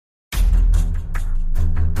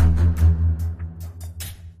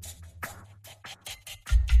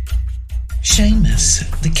Seamus,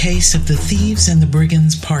 the case of the Thieves and the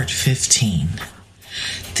Brigands, Part 15.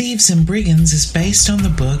 Thieves and Brigands is based on the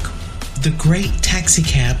book The Great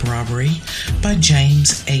Taxicab Robbery by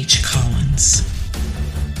James H. Collins.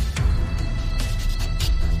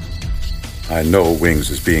 I know Wings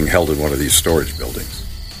is being held in one of these storage buildings.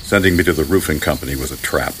 Sending me to the roofing company was a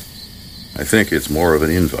trap. I think it's more of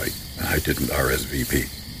an invite. I didn't RSVP.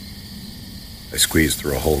 I squeezed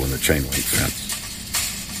through a hole in the chain link fence.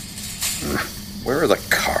 Where are the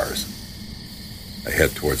cars? I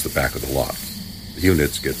head towards the back of the lot. The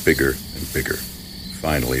units get bigger and bigger.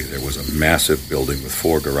 Finally, there was a massive building with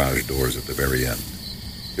 4 garage doors at the very end.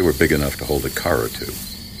 They were big enough to hold a car or two.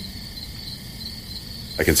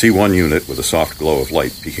 I can see one unit with a soft glow of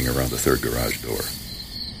light peeking around the 3rd garage door.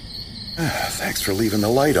 Thanks for leaving the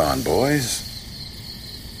light on, boys.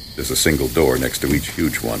 There's a single door next to each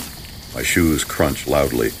huge one. My shoes crunch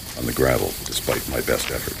loudly on the gravel despite my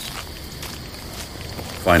best efforts.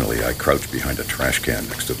 Finally, I crouch behind a trash can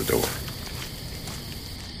next to the door.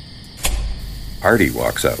 Artie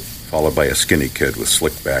walks out, followed by a skinny kid with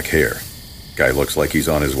slicked back hair. Guy looks like he's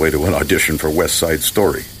on his way to an audition for West Side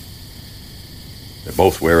Story. They're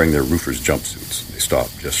both wearing their roofers' jumpsuits. They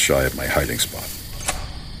stop just shy of my hiding spot.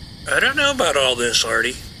 I don't know about all this,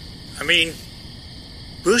 Artie. I mean,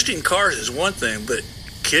 boosting cars is one thing, but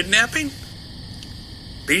kidnapping?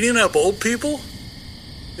 Beating up old people?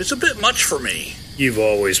 It's a bit much for me. You've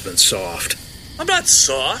always been soft. I'm not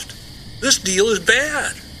soft. This deal is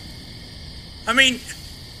bad. I mean,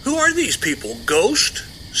 who are these people? Ghost?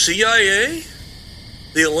 CIA?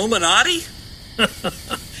 The Illuminati?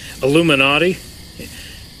 Illuminati?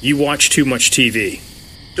 You watch too much TV.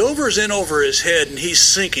 Dover's in over his head and he's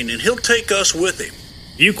sinking, and he'll take us with him.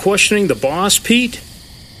 You questioning the boss, Pete?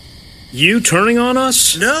 You turning on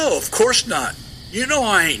us? No, of course not. You know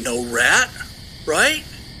I ain't no rat, right?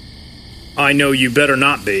 I know you better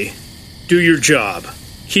not be. Do your job.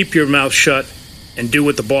 Keep your mouth shut and do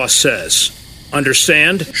what the boss says.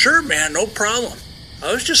 Understand? Sure, man, no problem.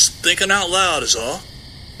 I was just thinking out loud is all.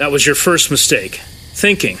 That was your first mistake.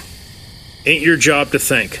 Thinking. Ain't your job to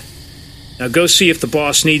think. Now go see if the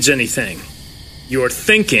boss needs anything. Your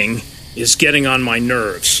thinking is getting on my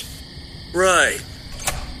nerves. Right.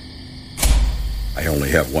 I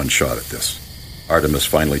only have one shot at this. Artemis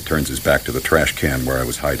finally turns his back to the trash can where I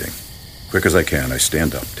was hiding. Quick as I can, I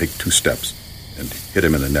stand up, take 2 steps, and hit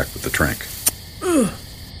him in the neck with the trank.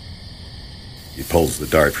 He pulls the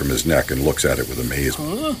dart from his neck and looks at it with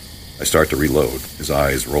amazement. I start to reload. His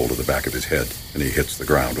eyes roll to the back of his head, and he hits the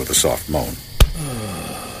ground with a soft moan.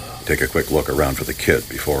 I take a quick look around for the kid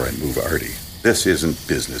before I move Artie. This isn't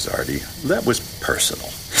business, Artie. That was personal.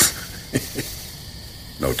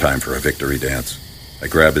 No time for a victory dance. I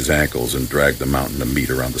grab his ankles and drag the mountain of meat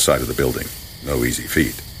around the side of the building. No easy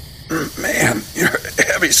feat. Man, you're a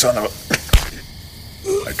heavy son of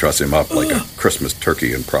a... I truss him up like a Christmas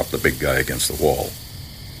turkey and prop the big guy against the wall.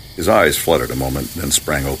 His eyes fluttered a moment, then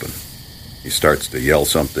sprang open. He starts to yell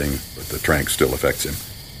something, but the trank still affects him.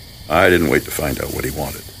 I didn't wait to find out what he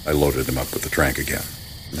wanted. I loaded him up with the trank again.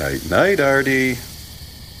 Night, Artie.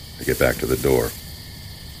 I get back to the door.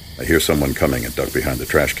 I hear someone coming and duck behind the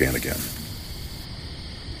trash can again.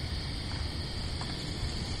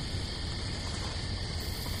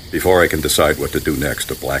 Before I can decide what to do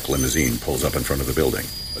next, a black limousine pulls up in front of the building.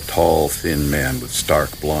 A tall, thin man with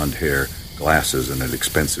stark blonde hair, glasses, and an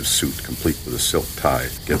expensive suit complete with a silk tie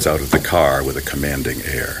gets out of the car with a commanding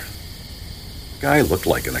air. The guy looked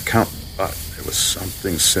like an accountant, but there was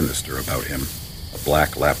something sinister about him. A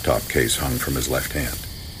black laptop case hung from his left hand.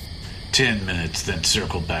 10 minutes, then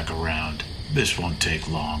circle back around. This won't take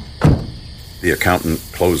long. The accountant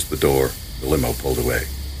closed the door. The limo pulled away.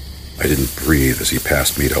 I didn't breathe as he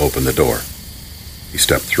passed me to open the door. He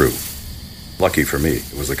stepped through. Lucky for me,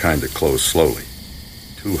 it was the kind that closed slowly.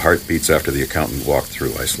 2 heartbeats after the accountant walked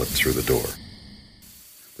through, I slipped through the door.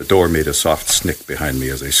 The door made a soft snick behind me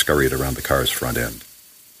as I scurried around the car's front end.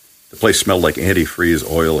 The place smelled like antifreeze,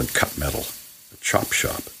 oil, and cut metal. A chop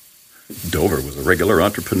shop. Dover was a regular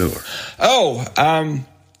entrepreneur.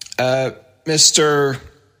 Mr...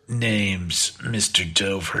 Names, Mr.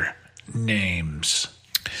 Dover. Names.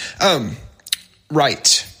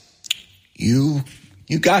 Right. You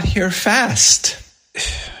got here fast.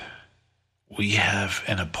 We have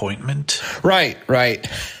an appointment? Right.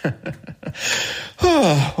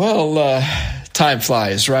 Oh, well, time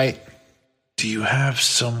flies, right? Do you have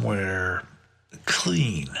somewhere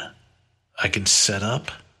clean I can set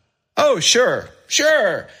up? Oh, sure.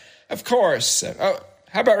 Of course. How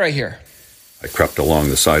about right here? I crept along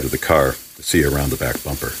the side of the car to see around the back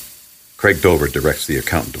bumper. Craig Dover directs the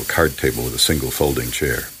accountant to a card table with a single folding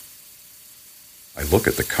chair. I look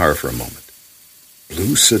at the car for a moment.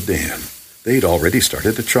 Blue sedan. They'd already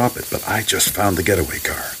started to chop it, but I just found the getaway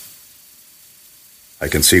car. I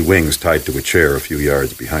can see Wings tied to a chair a few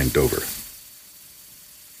yards behind Dover.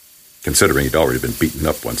 Considering he'd already been beaten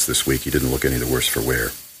up once this week, he didn't look any the worse for wear.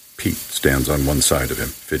 Pete stands on one side of him,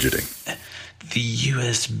 fidgeting. The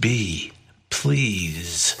USB,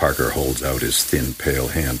 please. Parker holds out his thin, pale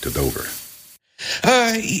hand to Dover.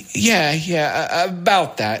 Yeah,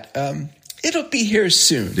 about that. It'll be here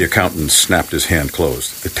soon. The accountant snapped his hand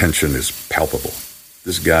closed. The tension is palpable.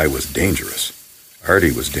 This guy was dangerous.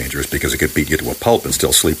 Artie was dangerous because he could beat you to a pulp and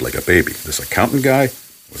still sleep like a baby. This accountant guy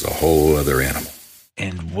was a whole other animal.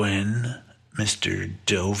 And when, Mr.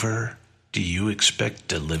 Dover, do you expect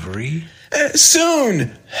delivery?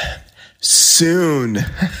 Soon.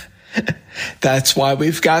 That's why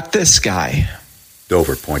we've got this guy.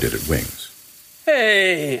 Dover pointed at Wings.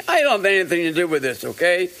 Hey, I don't have anything to do with this,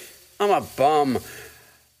 okay? I'm a bum.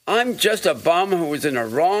 I'm just a bum who was in the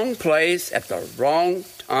wrong place at the wrong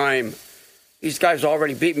time. These guys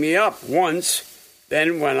already beat me up once.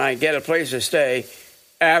 Then when I get a place to stay,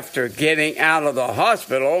 after getting out of the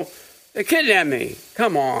hospital, they kidnap me.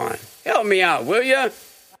 Come on, help me out, will you?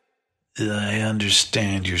 I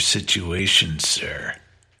understand your situation, sir.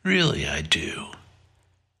 Really, I do.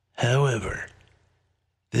 However,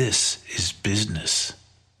 this is business.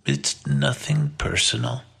 It's nothing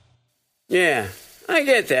personal. Yeah, I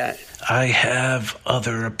get that. I have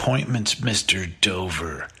other appointments, Mr.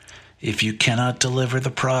 Dover. If you cannot deliver the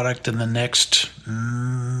product in the next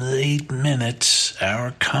 8 minutes,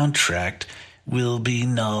 our contract will be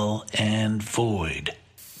null and void.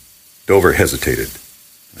 Dover hesitated.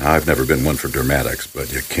 I've never been one for dramatics,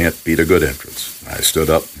 but you can't beat a good entrance. I stood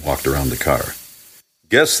up and walked around the car.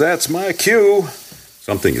 Guess that's my cue.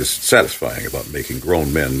 Something is satisfying about making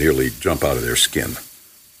grown men nearly jump out of their skin.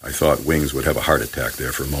 I thought Wings would have a heart attack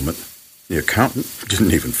there for a moment. The accountant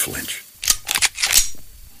didn't even flinch.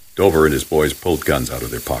 Dover and his boys pulled guns out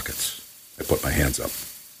of their pockets. I put my hands up.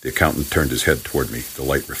 The accountant turned his head toward me. The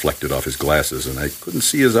light reflected off his glasses, and I couldn't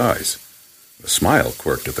see his eyes. A smile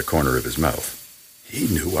quirked at the corner of his mouth. He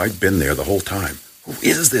knew I'd been there the whole time. Who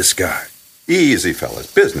is this guy? Easy,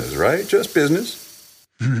 fellas. Business, right? Just business?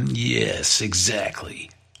 Yes, exactly.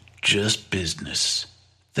 Just business.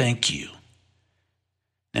 Thank you.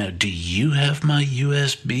 Now, do you have my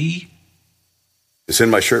USB? It's in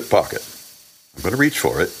my shirt pocket. I'm going to reach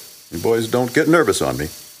for it. You boys don't get nervous on me.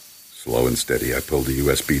 Slow and steady, I pulled the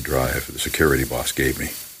USB drive the security boss gave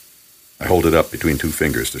me. I hold it up between 2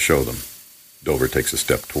 fingers to show them. Dover takes a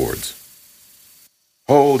step towards.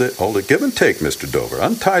 Hold it. Give and take, Mr. Dover.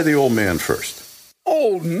 Untie the old man first.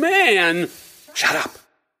 Old man? Shut up.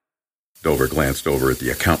 Dover glanced over at the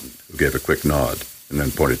accountant, who gave a quick nod and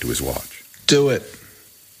then pointed to his watch. Do it.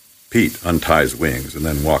 Pete unties Wings and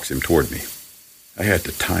then walks him toward me. I had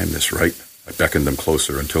to time this right. I beckoned them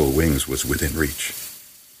closer until Wings was within reach.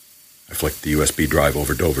 I flicked the USB drive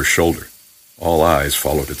over Dover's shoulder. All eyes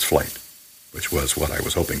followed its flight, which was what I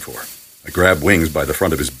was hoping for. I grab Wings by the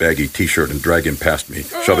front of his baggy T-shirt and drag him past me,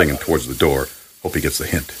 shoving him towards the door. Hope he gets the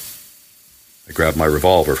hint. I grab my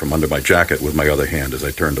revolver from under my jacket with my other hand as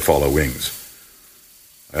I turn to follow Wings.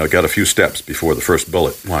 I got a few steps before the first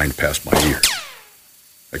bullet whined past my ear.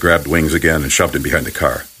 I grabbed Wings again and shoved him behind the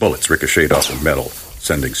car. Bullets ricocheted off the metal,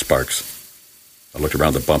 sending sparks. I looked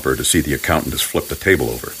around the bumper to see the accountant has flipped the table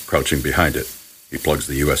over, crouching behind it. He plugs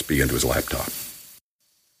the USB into his laptop.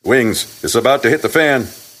 Wings, it's about to hit the fan.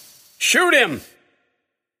 Shoot him!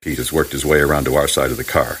 Pete has worked his way around to our side of the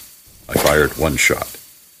car. I fired one shot.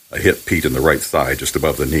 I hit Pete in the right thigh just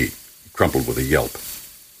above the knee. He crumpled with a yelp.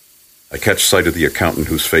 I catch sight of the accountant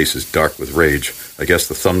whose face is dark with rage. I guess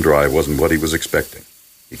the thumb drive wasn't what he was expecting.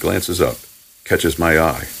 He glances up, catches my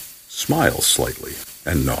eye, smiles slightly,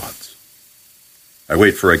 and nods. I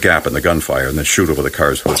wait for a gap in the gunfire and then shoot over the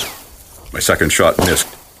car's hood. My second shot missed,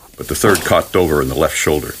 but the third caught Dover in the left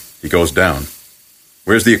shoulder. He goes down.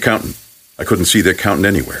 Where's the accountant? I couldn't see the accountant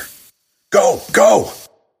anywhere. Go!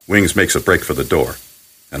 Wings makes a break for the door,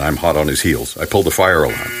 and I'm hot on his heels. I pull the fire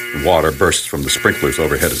alarm, and water bursts from the sprinklers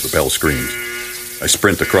overhead as the bell screams. I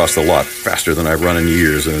sprint across the lot faster than I've run in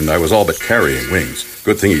years, and I was all but carrying Wings.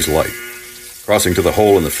 Good thing he's light. Crossing to the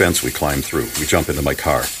hole in the fence, we climb through. We jump into my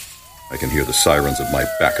car. I can hear the sirens of my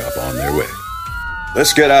backup on their way.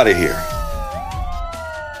 Let's get out of here.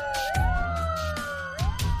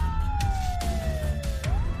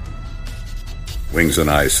 Wings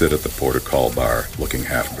and I sit at the Port of Call bar, looking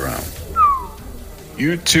half drowned.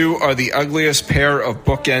 You two are the ugliest pair of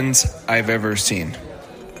bookends I've ever seen.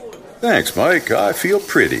 Thanks, Mike. I feel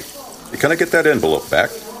pretty. Can I get that envelope back?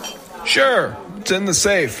 Sure. It's in the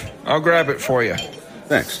safe. I'll grab it for you.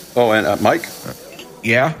 Thanks. Oh, and Mike?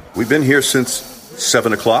 Yeah? We've been here since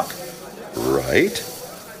 7 o'clock, right?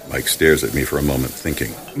 Mike stares at me for a moment,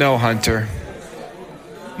 thinking. No, Hunter.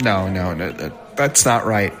 No, that's not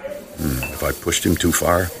right. If I pushed him too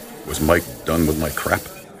far, was Mike done with my crap?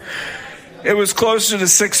 It was closer to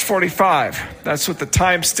 6:45. That's what the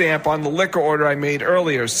timestamp on the liquor order I made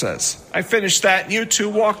earlier says. I finished that and you two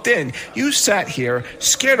walked in. You sat here,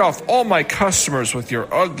 scared off all my customers with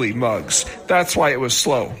your ugly mugs. That's why it was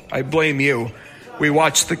slow. I blame you. We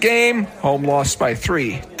watched the game, home lost by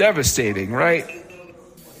 3. Devastating, right?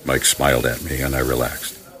 Mike smiled at me and I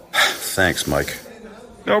relaxed. Thanks, Mike.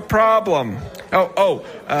 No problem.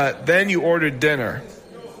 Then you ordered dinner.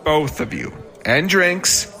 Both of you. And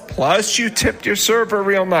drinks. Plus, you tipped your server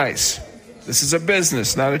real nice. This is a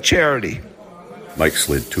business, not a charity. Mike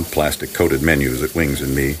slid 2 plastic-coated menus at Wings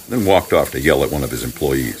and me, then walked off to yell at one of his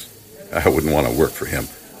employees. I wouldn't want to work for him,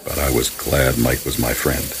 but I was glad Mike was my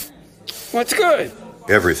friend. What's good?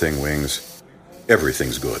 Everything, Wings.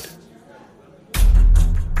 Everything's good.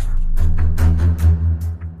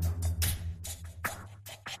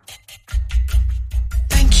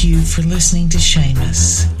 Thank you for listening to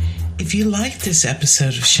Seamus. If you liked this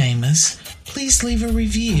episode of Seamus, please leave a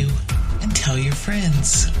review and tell your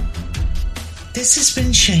friends. This has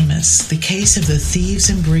been Seamus, the case of the Thieves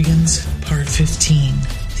and Brigands, Part 15,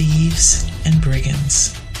 Thieves and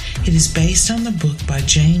Brigands. It is based on the book by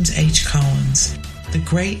James H. Collins, The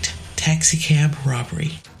Great Taxicab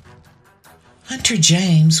Robbery. Hunter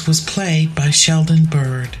James was played by Sheldon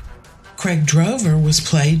Bird. Craig Drover was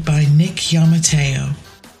played by Nick Yamateo.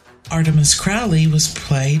 Artemis Crowley was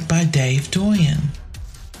played by Dave Doyen.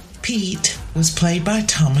 Pete was played by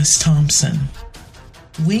Thomas Thompson.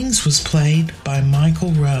 Wings was played by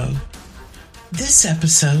Michael Rowe. This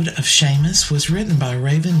episode of Seamus was written by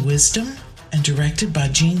Raven Wisdom and directed by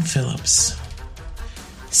Gene Phillips.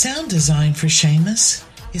 Sound design for Seamus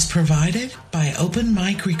is provided by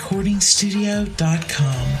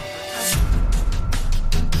OpenMicRecordingStudio.com.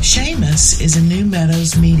 Seamus is a New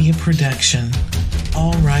Meadows Media production.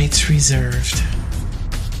 All rights reserved.